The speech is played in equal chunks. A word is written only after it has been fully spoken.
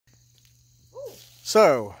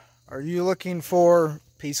So, are you looking for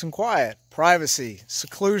peace and quiet, privacy,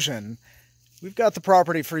 seclusion? We've got the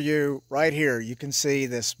property for you right here. You can see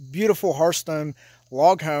this beautiful Hearthstone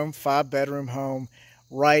log home, 5-bedroom home,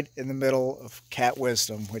 right in the middle of Cat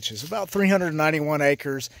Wisdom, which is about 391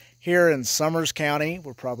 acres here in Summers County.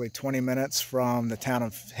 We're probably 20 minutes from the town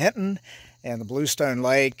of Hinton and the Bluestone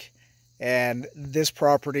Lake. And this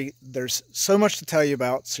property, there's so much to tell you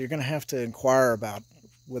about, so you're going to have to inquire about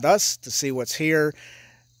with us to see what's here.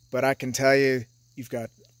 But I can tell you, you've got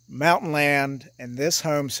mountain land, and this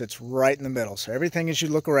home sits right in the middle. So everything as you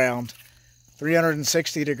look around,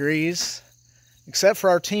 360 degrees, except for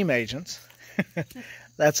our team agents.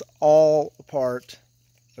 That's all a part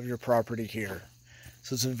of your property here.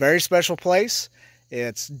 So it's a very special place.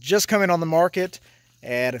 It's just coming on the market,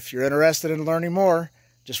 and if you're interested in learning more,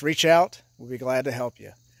 just reach out. We'll be glad to help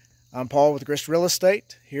you. I'm Paul with Grist Real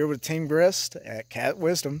Estate, here with Team Grist at Cat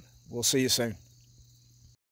Wisdom. We'll see you soon.